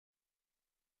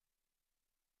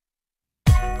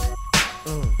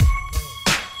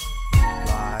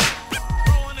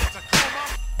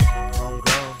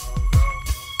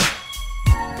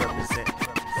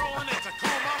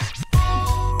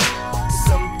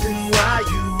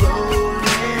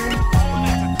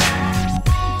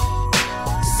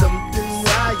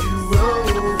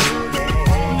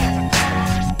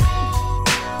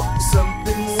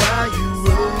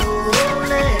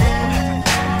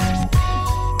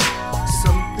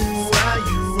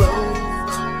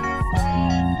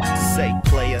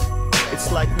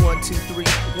like 1, 2, 3.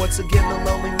 Once again, the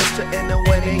lonely Mr.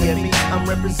 N-O-N-A-M-E. I'm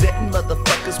representing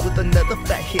motherfuckers with another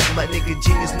fat hit. My nigga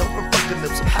genius known for fucking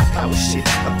up some high power shit.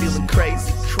 I'm feeling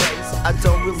crazy. I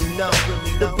don't really know.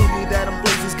 The booty that I'm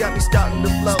blazing's got me starting to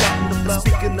flow.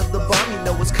 Speaking of the bomb, you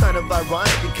know it's kind of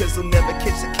ironic because they'll never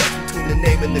catch the catch between the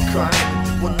name and the crime.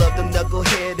 One love the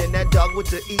knucklehead and that dog with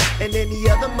the E, and any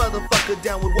other motherfucker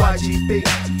down with YGB.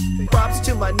 Props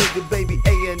to my nigga baby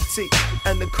A&T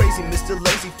and the crazy Mr.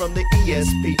 Lazy from the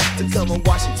ESP. Tacoma,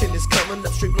 Washington is coming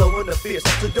up straight blowing up fierce.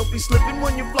 So don't be slipping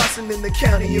when you're flossing in the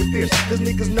county of Pierce. Cause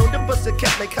niggas know to bust a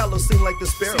cat make hollow seem like the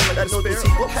sparrow. I know the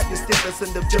sequel had to stick us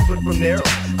end up jumping from there.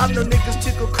 I know niggas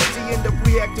tickle crazy end up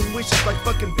reacting wishes like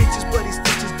fucking bitches, bloody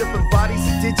stitches, different bodies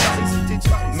and ditches.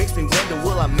 Makes me wonder,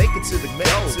 will I make it to the goal?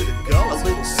 A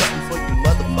little something for you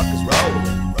motherfuckers rolling.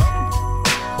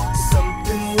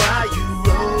 Something while you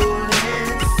rolling.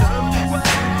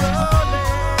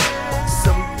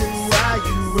 Something while you rolling. Something while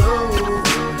you rolling.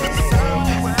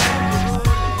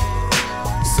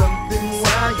 Something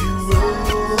while you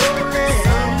rolling.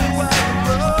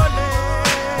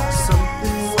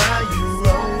 Something while you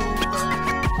rolling.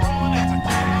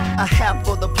 A half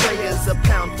for the players, a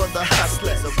pound for the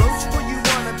hustlers. A roach for you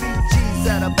wanna be G's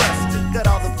at a bus. Got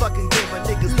all the fucking gamer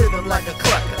niggas living like a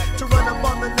clucker. To run up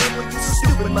on the name of you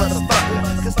stupid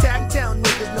motherfucker. Cause Tac-Town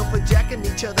niggas know for jacking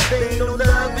each other. There ain't no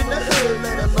love in the hood,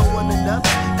 let alone one another.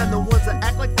 And the ones that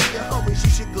act like they're your homies, you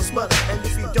should go smother. And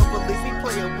if you don't believe me,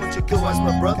 player, won't you go ask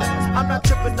my brother? I'm not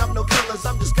tripping, I'm no colors,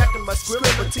 I'm just stacking my skrilla.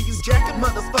 But till you jacking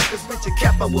motherfuckers, bitch, your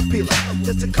cap I will peel up.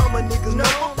 Just to Tacoma niggas know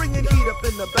I'm bringing heat up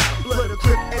in the battle. Blood a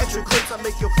crip, extra clips, I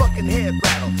make your fucking head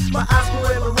rattle. My eyes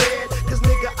forever red, cause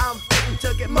nigga, I'm fitting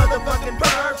to get motherfucking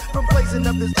burned. From blazing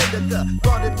up this indica,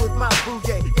 bonded with my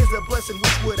bouquet is a blessing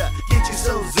which would get you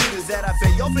so zooted that I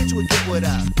bet your bitch would get what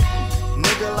up.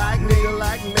 Nigga like me,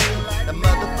 the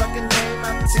motherfucking name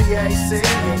of TAC.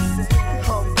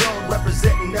 Homegrown,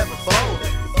 representing, never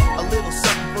folding. A little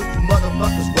something for you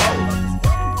motherfuckers rolling.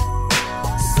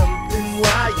 Something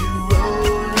while you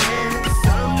rolling.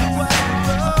 Something while you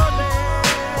rolling.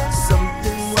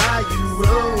 Something while you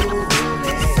rolling.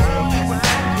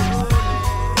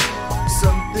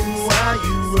 Something while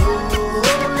you rolling.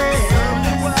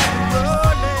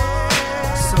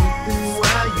 Something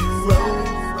while you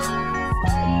rolling.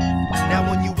 Now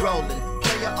when you rolling,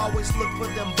 player always look for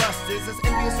them busters. As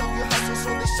envious of your hustle, so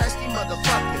they shiesty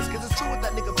motherfuckers. Cause it's true what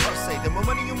that nigga first say. The more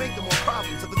money you make, the more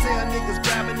problems. If it's say niggas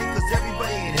grabbing it, cause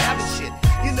everybody ain't having shit.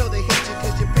 You know they hate you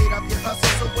cause you paid off your hustle.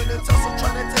 So when it's also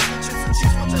trying to take your chips and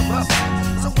cheese, want them up.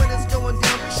 So when it's going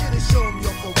down, be sure to show them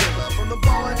your gorilla. From the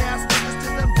ballin' ass niggas to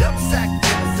them dumb sack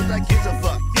niggas. Cause I gives a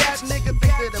fuck. Yeah, nigga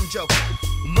think that I'm joking.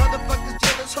 Motherfuckers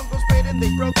jealous, homegrown straight and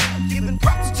they broke. Giving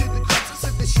props to the cops and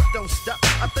said this shit don't stop.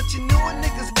 I thought you knew a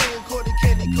niggas weighing coated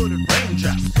candy coated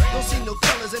raindrops. Don't see no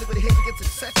colors, anybody hate to get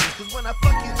successions. Cause when I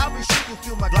fuck you, I'll be sure you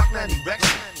feel my Glock 90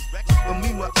 erection. But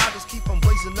meanwhile, I just keep on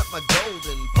blazing up my gold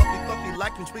and puffy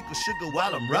like and sprinkle sugar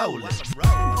while I'm rolling. Something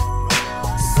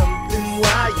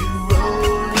while you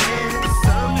rolling.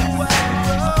 Something while you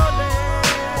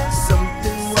rolling.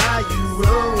 Something while you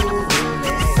rolling.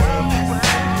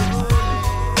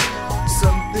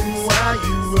 Something while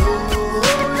you rolling.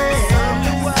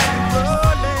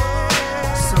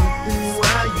 Something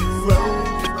while you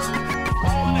rolling.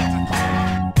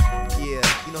 Yeah,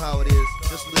 you know how it is.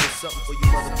 Just a little something for you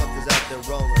motherfuckers out there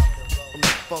rolling. From the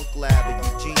Funk Lab and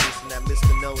you genius and that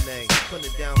Mr. No Name.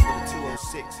 Putting it down for the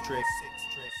 206 trick.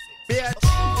 Bitch.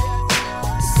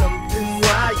 Something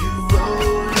while you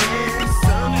rolling.